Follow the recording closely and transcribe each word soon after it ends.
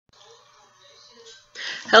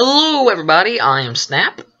Hello everybody, I am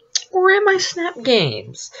Snapp, or am I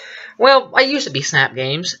SnappGamez? Well, I used to be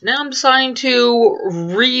SnappGamez, now I'm deciding to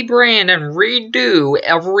rebrand and redo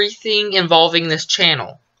everything involving this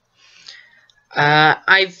channel.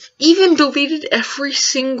 I've even deleted every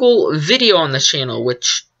single video on this channel,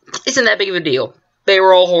 which isn't that big of a deal. They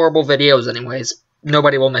were all horrible videos anyways,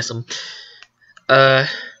 nobody will miss them. By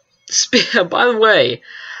the way,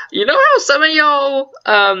 you know how some of y'all,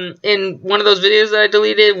 in one of those videos that I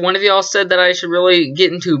deleted, one of y'all said that I should really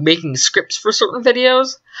get into making scripts for certain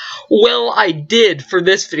videos? Well, I did for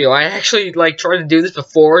this video. I actually, tried to do this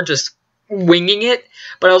before, just winging it,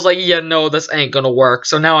 but I was like, yeah, no, this ain't gonna work,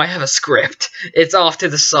 so now I have a script. It's off to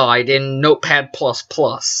the side in Notepad++,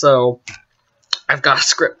 so I've got a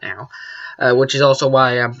script now. Which is also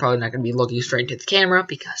why I'm probably not gonna be looking straight into the camera,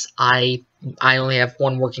 because I only have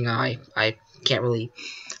one working eye. I can't really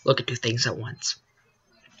look at two things at once.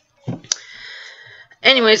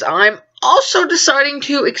 Anyways, I'm also deciding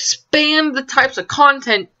to expand the types of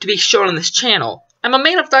content to be shown on this channel. I'm a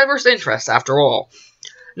man of diverse interests, after all.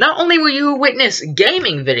 Not only will you witness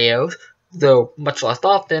gaming videos, though much less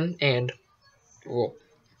often, and, well,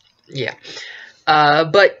 yeah.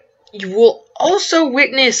 But you will also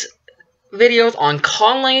witness videos on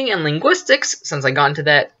conlanging and linguistics, since I got into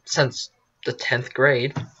that since the 10th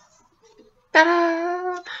grade. Ta-da!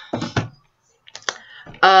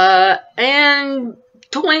 And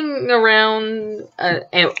toying around,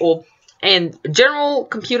 and general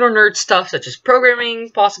computer nerd stuff, such as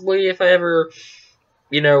programming, possibly, if I ever,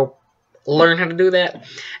 learn how to do that.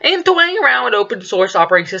 And toying around with open source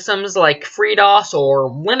operating systems like FreeDOS or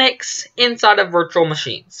Linux inside of virtual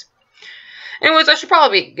machines. Anyways, I should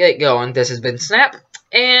probably get going. This has been Snapp,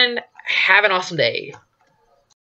 and have an awesome day.